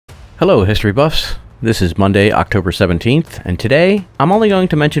Hello, history buffs. This is Monday, October 17th, and today, I'm only going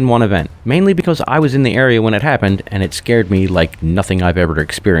to mention one event, mainly because I was in the area when it happened, and it scared me like nothing I've ever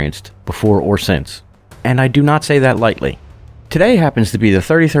experienced, before or since. And I do not say that lightly. Today happens to be the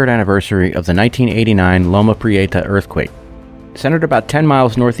 33rd anniversary of the 1989 Loma Prieta earthquake. Centered about 10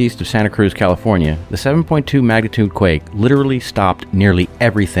 miles northeast of Santa Cruz, California, the 7.2 magnitude quake literally stopped nearly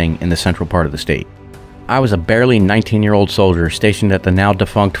everything in the central part of the state. I was a barely 19-year-old soldier stationed at the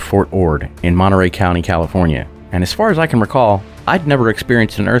now-defunct Fort Ord in Monterey County, California, and as far as I can recall, I'd never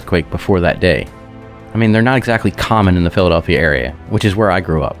experienced an earthquake before that day. I mean, they're not exactly common in the Philadelphia area, which is where I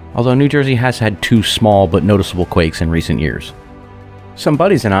grew up, although New Jersey has had two small but noticeable quakes in recent years. Some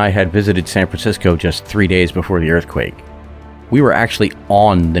buddies and I had visited San Francisco just 3 days before the earthquake. We were actually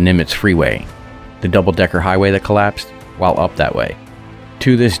on the Nimitz Freeway, the double-decker highway that collapsed, while up that way.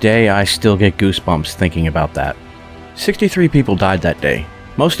 To this day, I still get goosebumps thinking about that. 63 people died that day,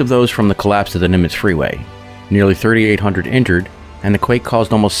 most of those from the collapse of the Nimitz Freeway, nearly 3,800 injured, and the quake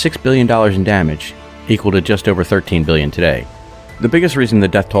caused almost $6 billion in damage, equal to just over $13 billion today. The biggest reason the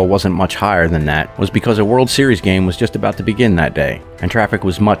death toll wasn't much higher than that was because a World Series game was just about to begin that day, and traffic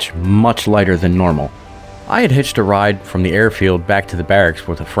was much lighter than normal. I had hitched a ride from the airfield back to the barracks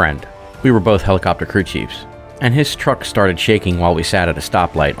with a friend. We were both helicopter crew chiefs, and his truck started shaking while we sat at a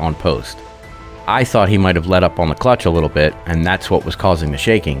stoplight on post. I thought he might have let up on the clutch a little bit, and that's what was causing the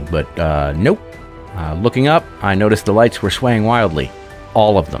shaking, but nope. Looking up, I noticed the lights were swaying wildly.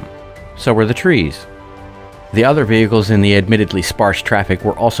 All of them. So were the trees. The other vehicles in the admittedly sparse traffic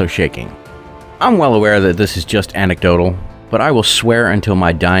were also shaking. I'm well aware that this is just anecdotal, but I will swear until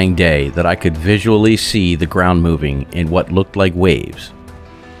my dying day that I could visually see the ground moving in what looked like waves.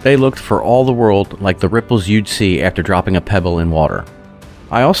 They looked for all the world like the ripples you'd see after dropping a pebble in water.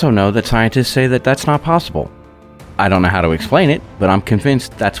 I also know that scientists say that that's not possible. I don't know how to explain it, but I'm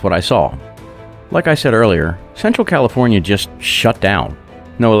convinced that's what I saw. Like I said earlier, Central California just shut down.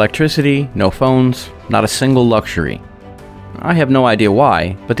 No electricity, no phones, not a single luxury. I have no idea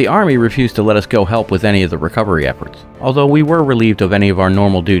why, but the Army refused to let us go help with any of the recovery efforts, although we were relieved of any of our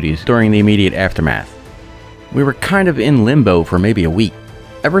normal duties during the immediate aftermath. We were kind of in limbo for maybe a week.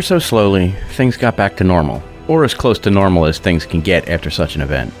 Ever so slowly, things got back to normal, or as close to normal as things can get after such an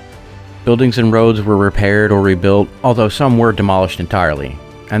event. Buildings and roads were repaired or rebuilt, although some were demolished entirely,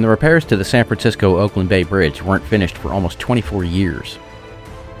 and the repairs to the San Francisco-Oakland Bay Bridge weren't finished for almost 24 years.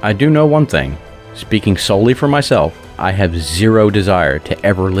 I do know one thing. Speaking solely for myself, I have zero desire to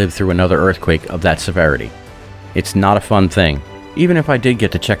ever live through another earthquake of that severity. It's not a fun thing, even if I did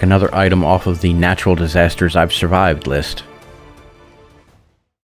get to check another item off of the natural disasters I've survived list.